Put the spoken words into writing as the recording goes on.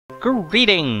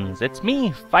Greetings! It's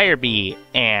me, Firebee,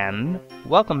 and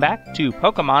welcome back to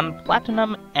Pokemon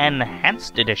Platinum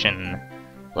Enhanced Edition.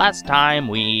 Last time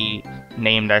we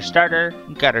named our starter,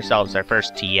 got ourselves our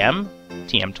first TM,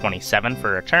 TM27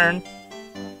 for return,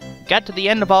 got to the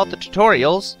end of all the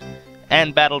tutorials,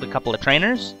 and battled a couple of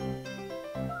trainers.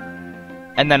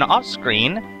 And then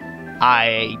off-screen,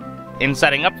 in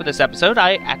setting up for this episode,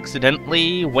 I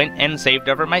accidentally went and saved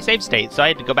over my save state, so I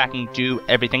had to go back and do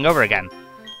everything over again.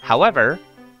 However,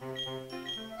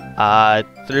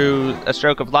 through a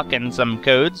stroke of luck and some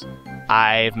codes,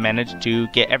 I've managed to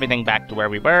get everything back to where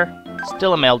we were.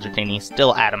 Still a male Dratini,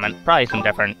 still adamant, probably some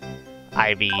different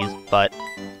IVs, but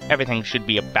everything should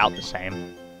be about the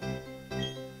same.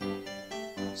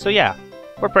 So yeah,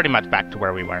 we're pretty much back to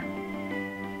where we were.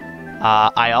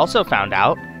 I also found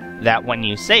out that when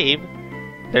you save,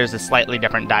 there's a slightly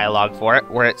different dialogue for it,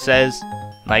 where it says,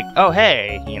 like, oh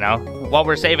hey, you know, while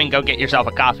we're saving, go get yourself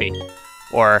a coffee.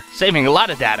 Or, saving a lot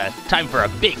of data, time for a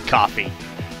big coffee.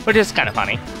 Which is kind of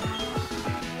funny.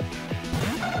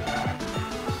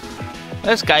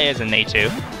 This guy is an A2.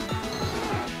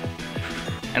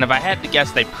 And if I had to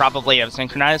guess, they probably have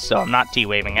synchronized, so I'm not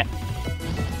T-waving it.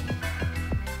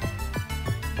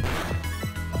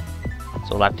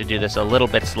 So we'll have to do this a little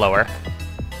bit slower.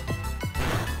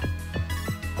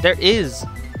 There is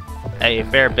a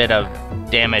fair bit of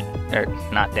damage, or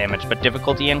not damage, but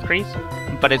difficulty increase,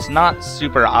 but it's not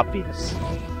super obvious.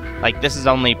 Like, this is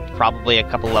only probably a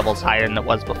couple levels higher than it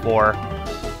was before.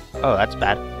 Oh, that's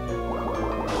bad.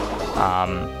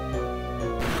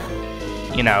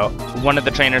 You know, one of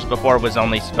the trainers before was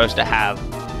only supposed to have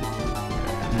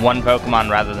one Pokemon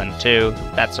rather than two,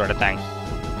 that sort of thing.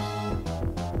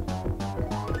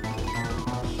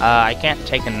 I can't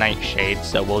take a Nightshade,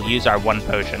 so we'll use our one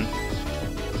potion.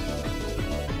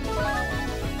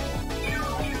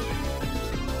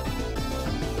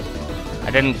 I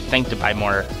didn't think to buy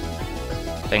more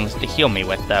things to heal me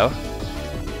with, though,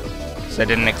 because I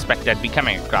didn't expect I'd be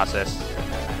coming across this.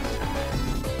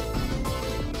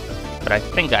 But I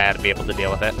think I ought to be able to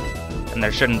deal with it, and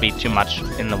there shouldn't be too much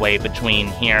in the way between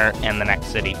here and the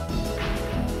next city.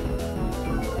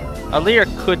 A Leer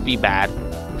could be bad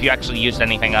if you actually used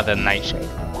anything other than Nightshade.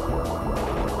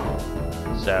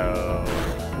 So,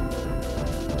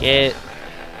 get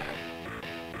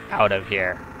out of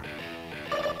here.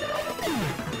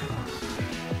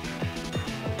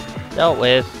 Dealt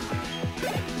with.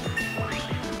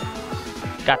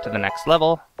 Got to the next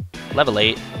level. Level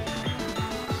 8.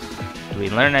 Do we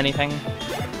learn anything?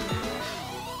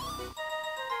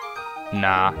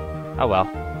 Nah. Oh well.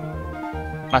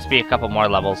 Must be a couple more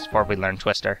levels before we learn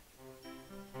Twister.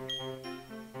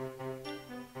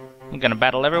 I'm gonna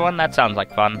battle everyone? That sounds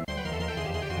like fun.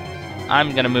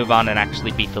 I'm gonna move on and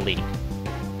actually beat the league.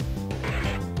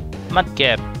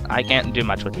 Mudkip, I can't do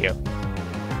much with you.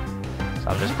 So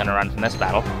I'm just gonna run from this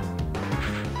battle.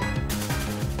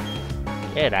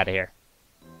 Get out of here.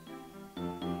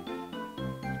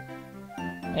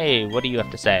 Hey, what do you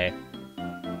have to say?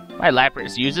 My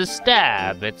Lapras uses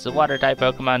Stab. It's a Water-type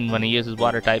Pokemon. When it uses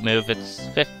Water-type move, it's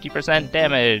 50%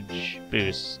 damage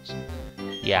boost.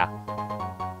 Yeah.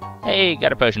 Hey,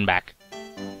 got a potion back.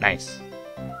 Nice.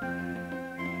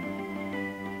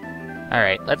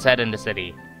 Alright, let's head into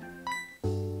city.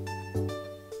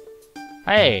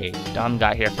 Hey, Dawn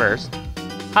got here first.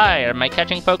 Hi, am I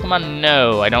catching Pokemon?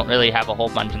 No, I don't really have a whole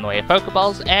bunch in the way of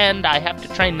Pokeballs, and I have to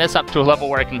train this up to a level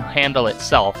where it can handle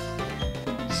itself.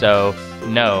 So,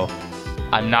 no,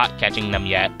 I'm not catching them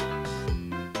yet.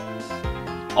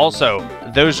 Also,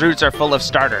 those routes are full of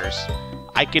starters.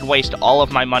 I could waste all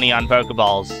of my money on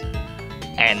Pokeballs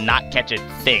and not catch a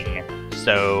thing,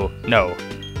 so no.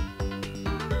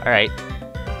 Alright,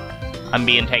 I'm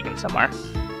being taken somewhere.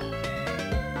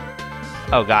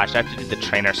 Oh gosh, I have to do the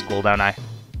trainer school, don't I?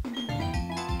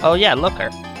 Oh yeah, Looker.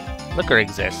 Looker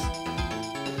exists.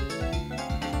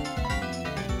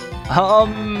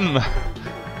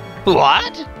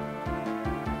 What?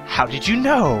 How did you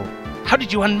know? How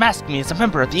did you unmask me as a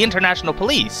member of the International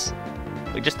Police?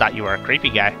 We just thought you were a creepy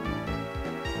guy.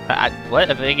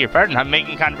 What? I beg your pardon, I'm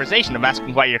making conversation. I'm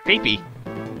asking why you're creepy.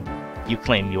 You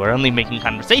claim you are only making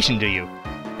conversation, do you?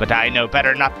 But I know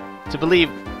better not to believe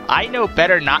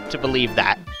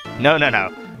that. No.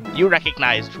 You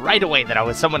recognized right away that I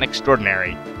was someone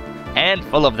extraordinary. And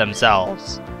full of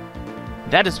themselves.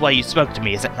 That is why you spoke to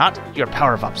me, is it not? Your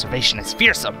power of observation is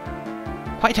fearsome.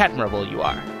 Quite admirable you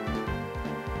are.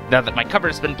 Now that my cover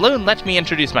has been blown, let me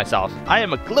introduce myself. I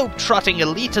am a globe-trotting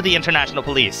elite of the International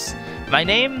Police. My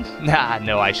name?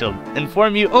 No, I shall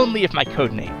inform you only of my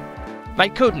code name. My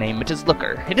code name, it is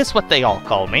Looker. It is what they all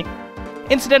call me.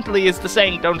 Incidentally, is the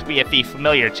saying "don't be a thief"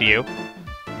 familiar to you?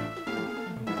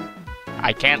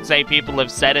 I can't say people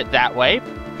have said it that way,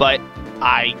 but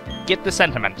I get the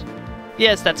sentiment.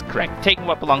 Yes, that's correct. Taking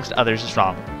what belongs to others is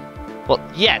wrong. Well,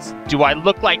 yes. Do I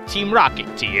look like Team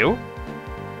Rocket to you?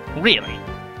 Really?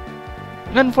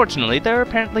 Unfortunately, there are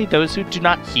apparently those who do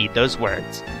not heed those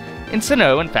words. In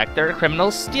Sinnoh, in fact, there are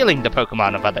criminals stealing the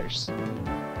Pokemon of others.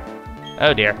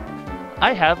 Oh dear.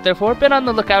 I have, therefore, been on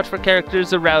the lookout for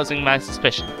characters arousing my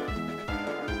suspicion.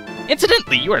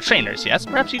 Incidentally, you are trainers, yes?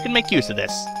 Perhaps you can make use of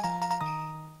this.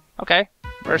 Okay.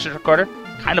 Versus recorder.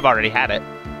 Kind of already had it.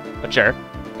 But sure.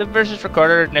 The Versus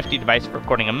recorder, nifty device for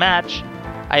recording a match.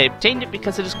 I obtained it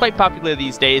because it is quite popular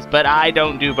these days, but I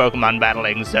don't do Pokemon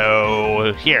battling,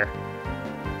 so here.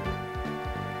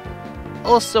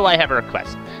 Also, I have a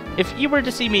request. If you were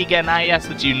to see me again, I ask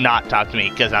that you not talk to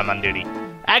me because I'm on duty.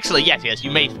 Actually, yes,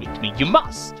 you may speak to me. You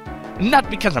must. Not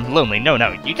because I'm lonely, no.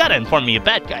 You gotta inform me of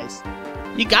bad guys.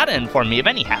 You gotta inform me of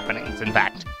any happenings, in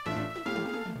fact.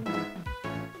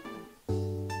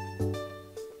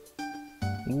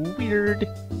 Weird.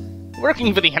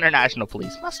 Working for the International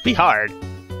Police must be hard.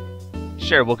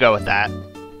 Sure, we'll go with that.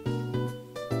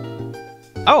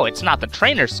 Oh, it's not the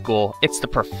trainer school, it's the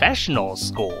professional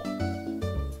school.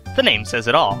 The name says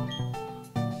it all.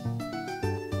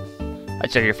 I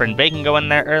saw your friend Bacon go in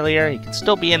there earlier. He could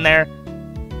still be in there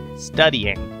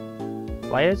studying.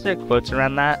 Why is there quotes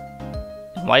around that?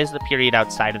 And why is the period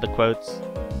outside of the quotes?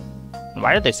 And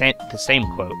why are they saying the same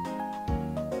quote?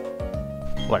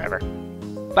 Whatever.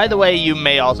 By the way, you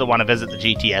may also want to visit the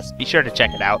GTS. Be sure to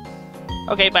check it out.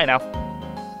 Okay, bye now.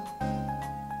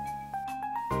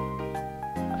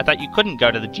 I thought you couldn't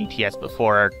go to the GTS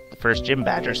before the first gym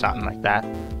badge or something like that.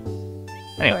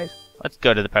 Anyways, let's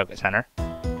go to the Poké Center.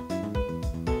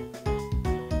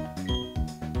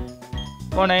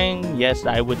 Morning. Yes,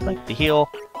 I would like to heal.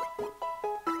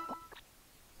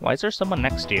 Why is there someone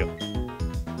next to you?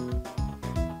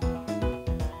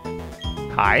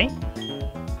 Hi?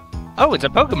 Oh, it's a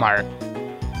Pokemon.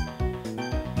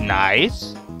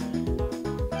 Nice.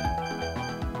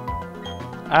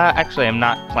 Actually, I'm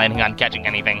not planning on catching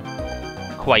anything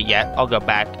quite yet. I'll go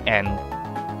back and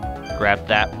grab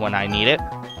that when I need it.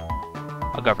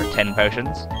 I'll go for 10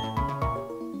 potions.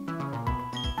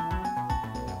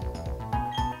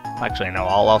 Actually, no,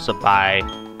 I'll also buy...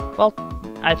 Well,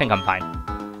 I think I'm fine.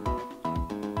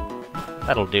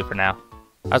 That'll do for now.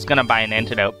 I was gonna buy an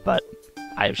antidote, but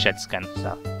I have shed skin,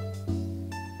 so...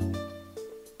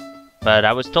 But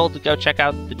I was told to go check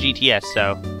out the GTS,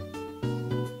 so...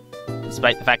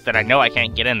 Despite the fact that I know I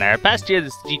can't get in there, past year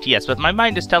this GTS, but my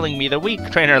mind is telling me the weak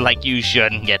trainer like you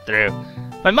shouldn't get through.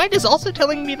 My mind is also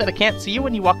telling me that I can't see you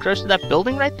when you walk close to that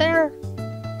building right there.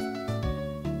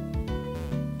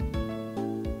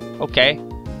 Okay.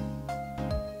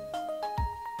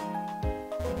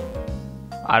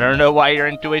 I don't know why your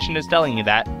intuition is telling you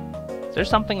that. Is there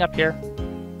something up here?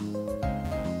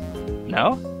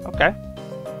 No? Okay.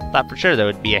 Thought for sure there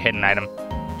would be a hidden item.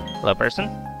 Hello, person?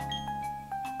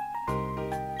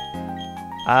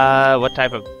 What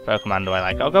type of Pokemon do I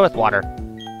like? I'll go with water.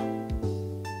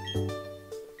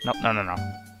 Nope, no.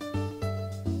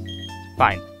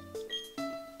 Fine.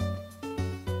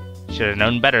 Should have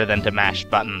known better than to mash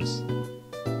buttons.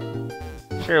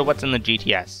 Sure, what's in the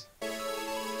GTS?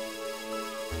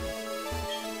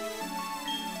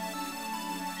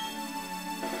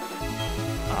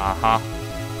 Uh-huh.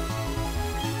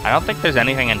 I don't think there's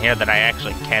anything in here that I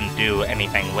actually can do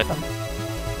anything with them.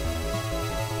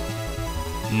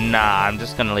 Nah, I'm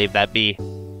just gonna leave that be.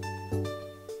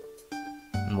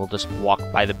 And we'll just walk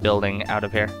by the building out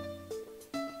of here.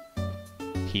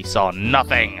 He saw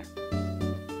nothing!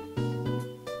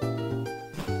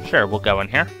 Sure, we'll go in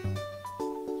here.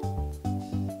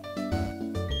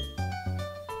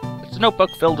 It's a notebook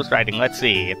filled with writing. Let's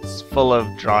see. It's full of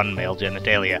drawn male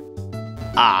genitalia.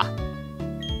 Ah.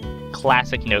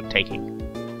 Classic note-taking.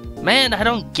 Man, I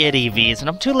don't get EVs, and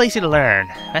I'm too lazy to learn.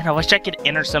 Man, I wish I could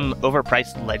enter some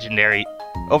overpriced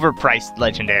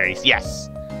legendaries. Yes.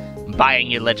 I'm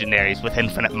buying you legendaries with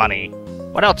infinite money.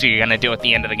 What else are you gonna do at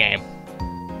the end of the game?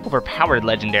 Overpowered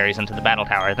legendaries into the battle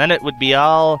tower. Then it would be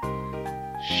all...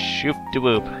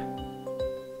 shoop-de-whoop.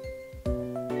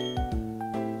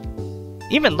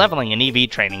 Even leveling in EV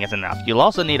training isn't enough. You'll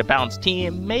also need a balanced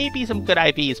team, maybe some good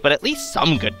IVs, but at least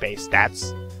some good base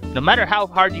stats. No matter how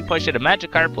hard you push it, a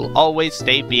Magikarp will always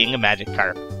stay being a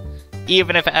Magikarp,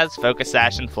 even if it has Focus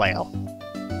Sash and Flail.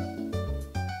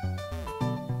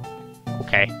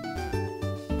 Okay.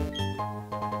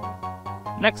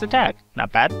 Next attack.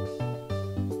 Not bad.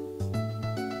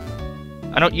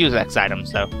 I don't use X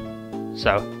items, though.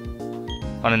 So,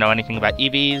 want to know anything about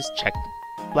EVs? Check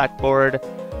blackboard.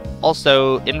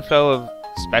 Also, info of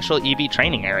special EV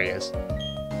training areas.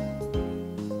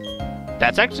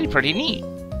 That's actually pretty neat.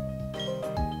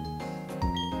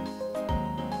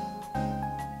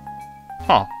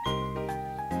 Huh.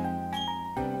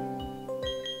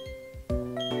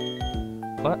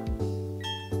 What?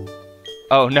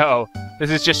 Oh no, this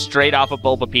is just straight off of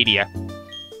Bulbapedia.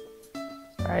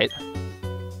 Alright.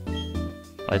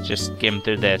 Let's just skim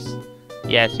through this.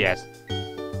 Yes, yes.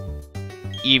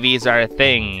 EVs are a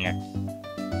thing.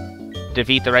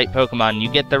 Defeat the right Pokemon, you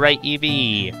get the right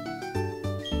EV.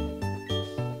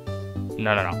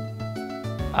 No.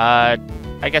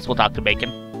 I guess we'll talk to Bacon.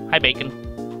 Hi, Bacon.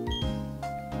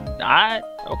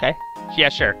 Okay. Yeah,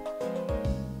 sure.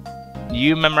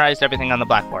 You memorized everything on the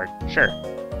blackboard. Sure.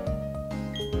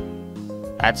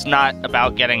 That's not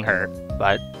about getting hurt,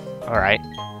 but alright.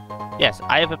 Yes,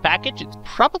 I have a package. It's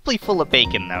probably full of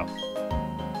bacon, though.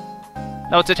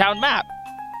 No, it's a town map.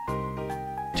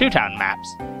 2 town maps.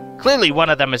 Clearly one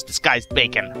of them is disguised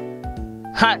bacon.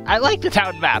 I like the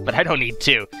town map, but I don't need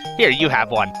 2. Here, you have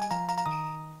one.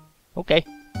 Okay.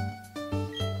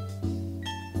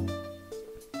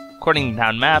 According to the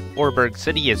town map, Orberg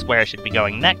City is where I should be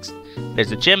going next.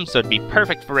 There's a gym, so it'd be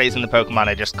perfect for raising the Pokemon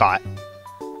I just caught.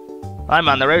 I'm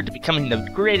on the road to becoming the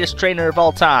greatest trainer of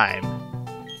all time.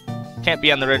 Can't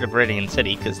be on the road to Viridian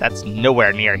City, because that's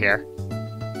nowhere near here.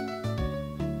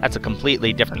 That's a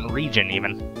completely different region,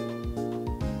 even.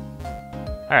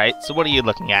 Alright, so what are you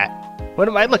looking at? What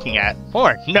am I looking at?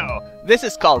 Porn? No! This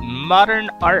is called modern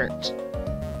art!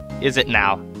 Is it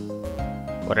now?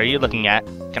 What are you looking at?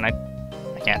 Can I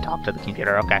can't talk to the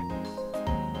computer, okay.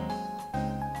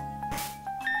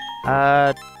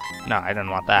 No, I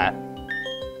didn't want that.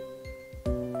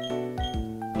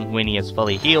 Winnie is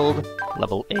fully healed.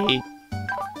 Level 8.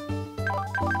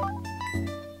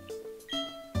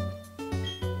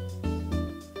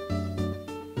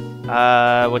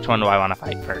 Which one do I want to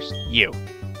fight first? You.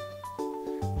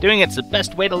 Doing it's the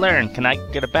best way to learn. Can I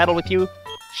get a battle with you?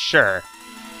 Sure.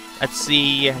 Let's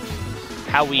see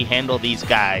how we handle these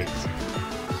guys.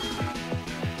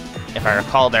 If I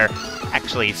recall, they're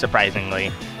actually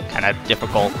surprisingly kind of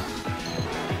difficult.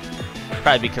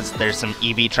 Probably because there's some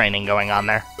EV training going on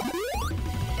there.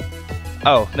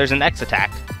 Oh, there's an X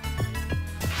attack.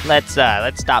 Let's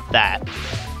stop that.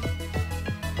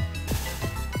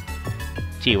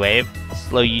 T-Wave.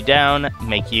 Slow you down,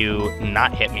 make you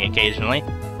not hit me occasionally.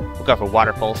 We'll go for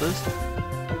water pulses.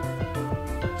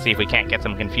 See if we can't get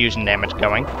some confusion damage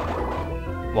going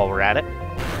while we're at it.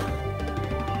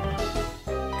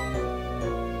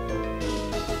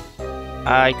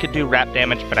 I could do wrap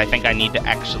damage, but I think I need to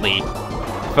actually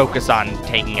focus on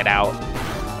taking it out.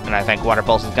 And I think water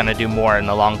pulse is going to do more in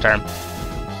the long term.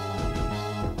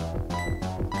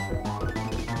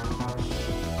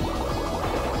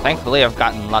 Thankfully, I've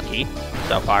gotten lucky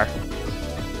so far.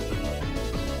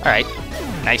 Alright,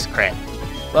 nice crit.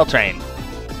 Well trained.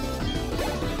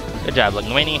 Good job,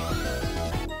 Linguini.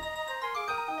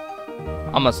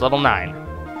 Almost level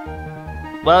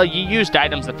 9. Well, you used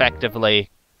items effectively.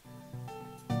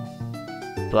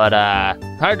 But,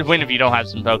 hard to win if you don't have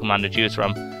some Pokemon to choose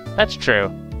from. That's true.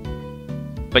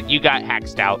 But you got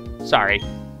hacked out. Sorry.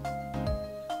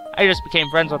 I just became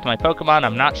friends with my Pokemon.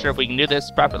 I'm not sure if we can do this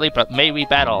properly, but may we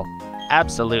battle?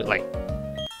 Absolutely.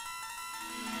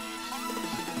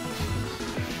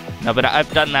 No, but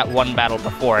I've done that one battle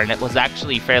before, and it was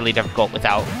actually fairly difficult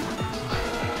without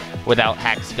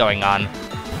hacks going on.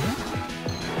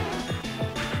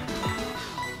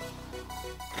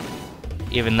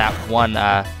 Even that one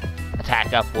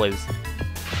attack up was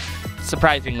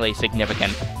surprisingly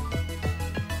significant.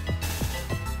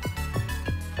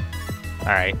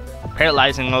 Alright,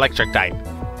 paralyzing electric type.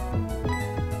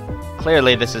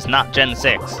 Clearly this is not Gen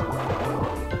 6.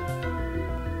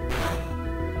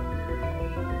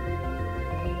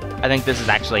 I think this is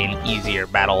actually an easier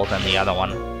battle than the other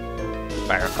one, if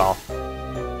I recall.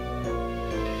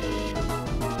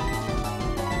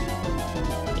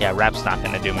 Yeah, Rap's not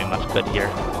gonna do me much good here.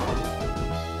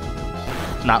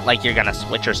 Not like you're gonna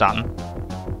switch or something.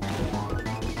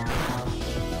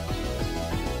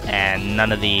 And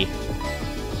none of the...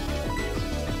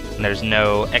 There's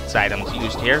no X items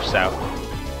used here, so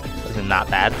this is not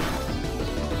bad.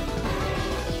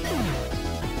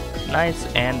 Nice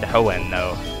and Hoenn,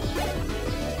 though.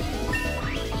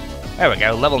 There we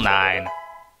go, level 9.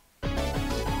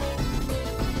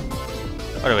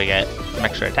 What do we get? Some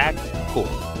extra attack? Cool.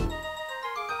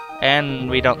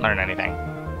 And we don't learn anything.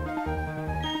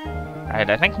 Alright,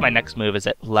 I think my next move is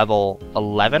at level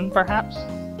 11, perhaps?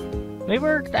 Maybe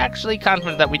we're actually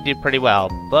confident that we did pretty well,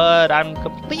 but I'm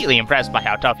completely impressed by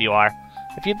how tough you are.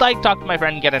 If you'd like, talk to my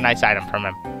friend and get a nice item from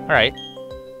him. Alright.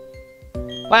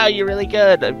 Wow, you're really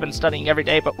good. I've been studying every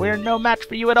day, but we're no match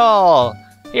for you at all.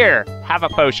 Here, have a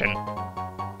potion.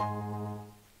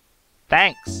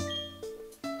 Thanks.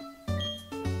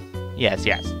 Yes,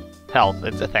 yes. Health,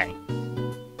 it's a thing.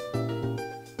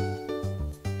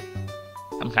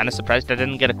 I'm kind of surprised I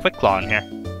didn't get a quick claw in here.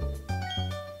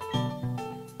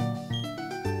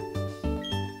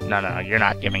 No, you're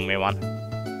not giving me one.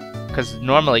 Because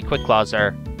normally quick claws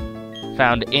are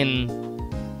found in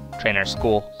trainer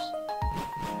schools.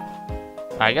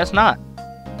 I guess not.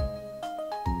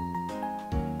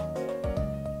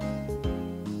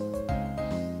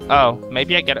 Oh,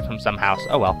 maybe I get it from some house.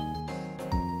 Oh well.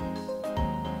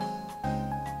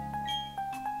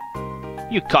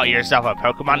 You call yourself a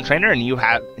Pokemon trainer and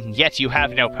yet you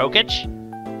have no Poketch?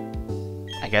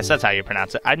 I guess that's how you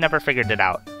pronounce it. I never figured it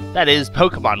out. That is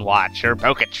Pokemon Watch, or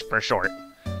Poketch for short.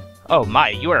 Oh my,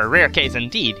 you are a rare case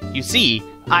indeed. You see,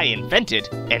 I invented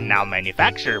and now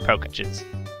manufacture Poketches.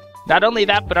 Not only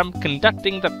that, but I'm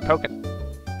conducting the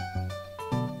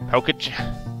Poketch...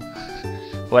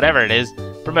 whatever it is,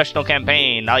 promotional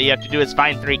campaign. All you have to do is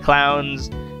find 3 clowns.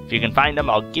 If you can find them,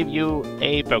 I'll give you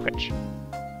a Poketch.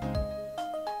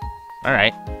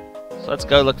 Alright, so let's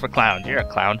go look for clowns. You're a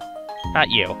clown, not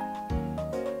you.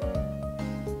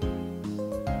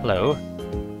 Hello?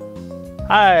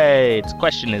 Hi, it's a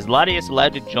question. Is Latias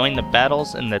allowed to join the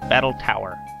battles in the battle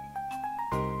tower?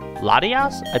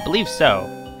 Latias? I believe so.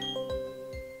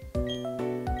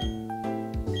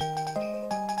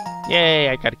 Yay,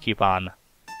 I got a coupon.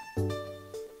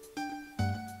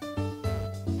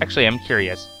 Actually, I'm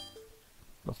curious.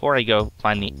 Before I go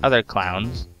find the other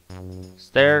clowns,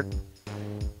 there's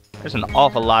an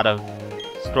awful lot of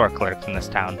store clerks in this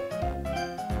town.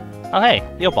 Oh hey,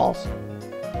 Leo balls.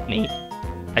 Neat.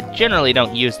 I generally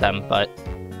don't use them, but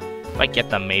if I get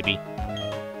them, maybe.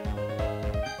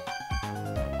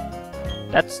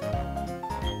 That's...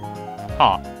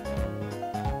 Huh.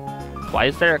 Why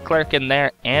is there a clerk in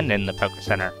there and in the Poke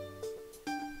Center?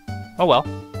 Oh well.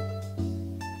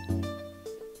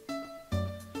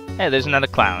 Hey, there's another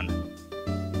clown.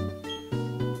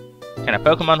 Can a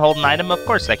Pokemon hold an item? Of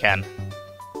course they can.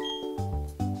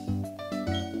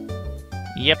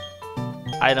 Yep.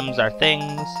 Items are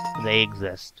things. They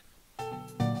exist.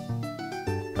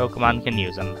 Pokemon can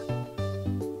use them.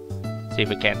 See if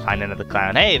we can't find another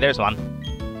clown. Hey, there's one.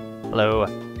 Hello.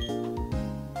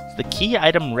 Is the key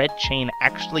item Red Chain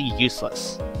actually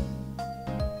useless?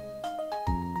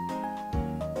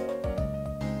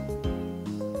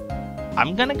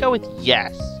 I'm gonna go with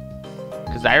yes.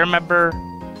 Because I remember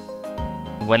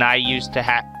when I used to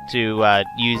have to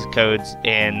use codes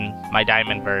in my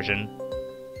Diamond version,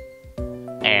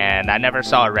 and I never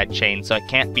saw a red chain, so it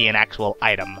can't be an actual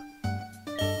item.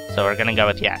 So we're gonna go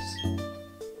with yes.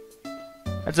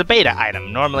 It's a beta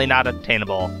item, normally not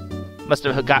obtainable. Must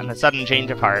have gotten a sudden change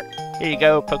of heart. Here you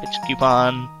go, Poketch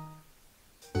coupon.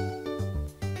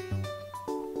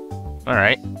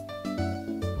 Alright.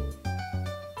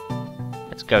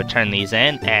 Let's go turn these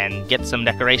in and get some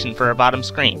decoration for our bottom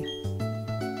screen.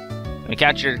 When you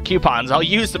count your coupons, I'll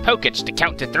use the Poketch to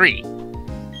count to 3.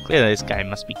 Clearly this guy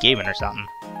must be gaming or something.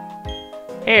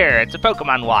 Here, it's a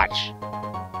Pokemon Watch.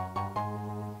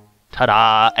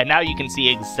 Ta-da! And now you can see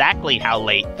exactly how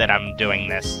late that I'm doing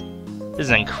this. This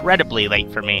is incredibly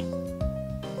late for me.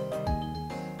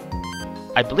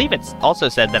 I believe it's also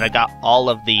said that I got all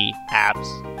of the apps.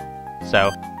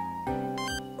 So...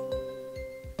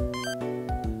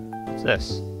 what's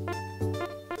this?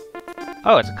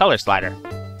 Oh, it's a color slider.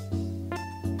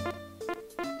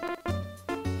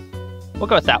 We'll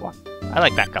go with that one. I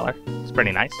like that color. It's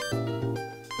pretty nice.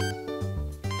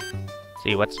 Let's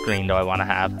see, what screen do I want to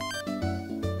have?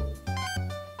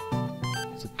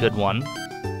 It's a good one.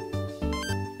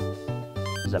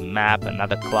 There's a map,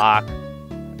 another clock,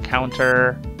 a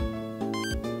counter,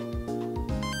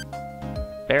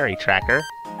 berry tracker.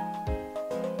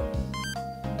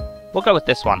 We'll go with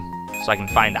this one, so I can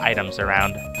find items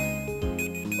around.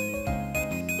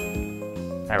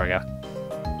 There we go.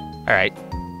 Alright.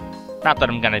 Not that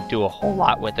I'm gonna do a whole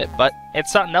lot with it, but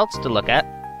it's something else to look at.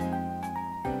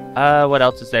 What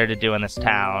else is there to do in this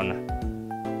town?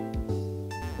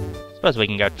 Suppose we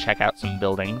can go check out some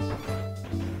buildings.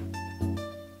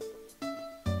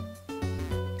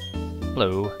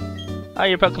 Hello. Oh,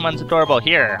 your Pokemon's adorable.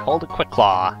 Here, hold a Quick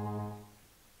Claw.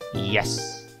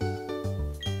 Yes.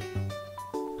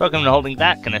 Pokemon holding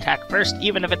that can attack first,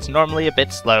 even if it's normally a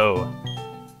bit slow.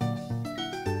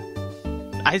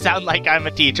 I sound like I'm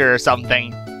a teacher or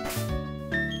something.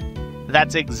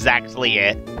 That's exactly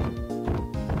it.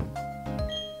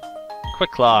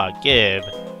 Quick Claw, give.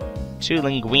 to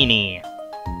Linguini.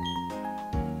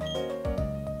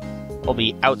 We'll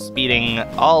be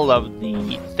outspeeding all of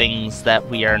the things that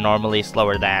we are normally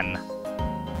slower than.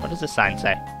 What does this sign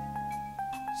say?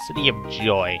 City of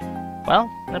Joy. Well,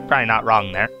 they're probably not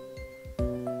wrong there.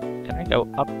 Can I go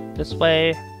up this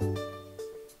way?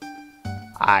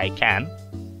 I can.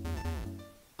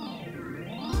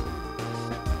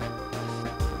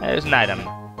 There's an item.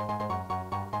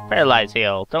 Paralyze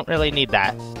heal. Don't really need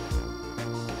that.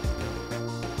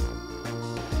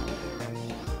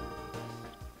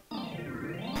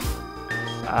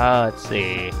 Let's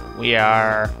see. We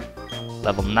are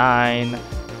level 9.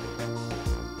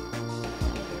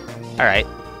 Alright.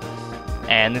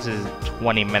 And this is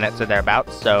 20 minutes or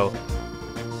thereabouts, so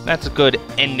that's a good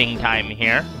ending time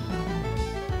here.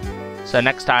 So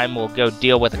next time we'll go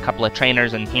deal with a couple of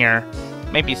trainers in here.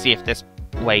 Maybe see if this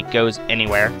way goes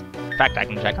anywhere. In fact, I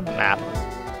can check on the map.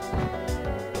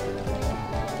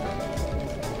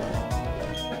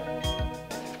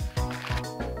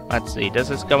 Let's see, does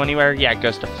this go anywhere? Yeah, it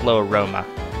goes to Floaroma.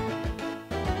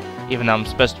 Even though I'm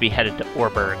supposed to be headed to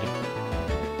Orberg.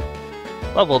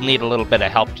 Well, we'll need a little bit of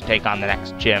help to take on the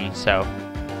next gym, so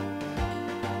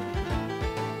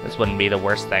this wouldn't be the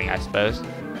worst thing, I suppose.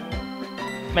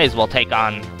 May as well take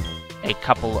on a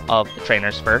couple of the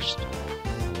trainers first.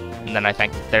 And then I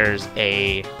think there's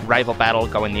a rival battle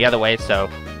going the other way, so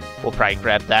we'll probably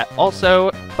grab that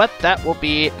also. But that will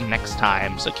be next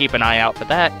time, so keep an eye out for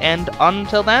that, and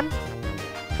until then,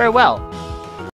 farewell.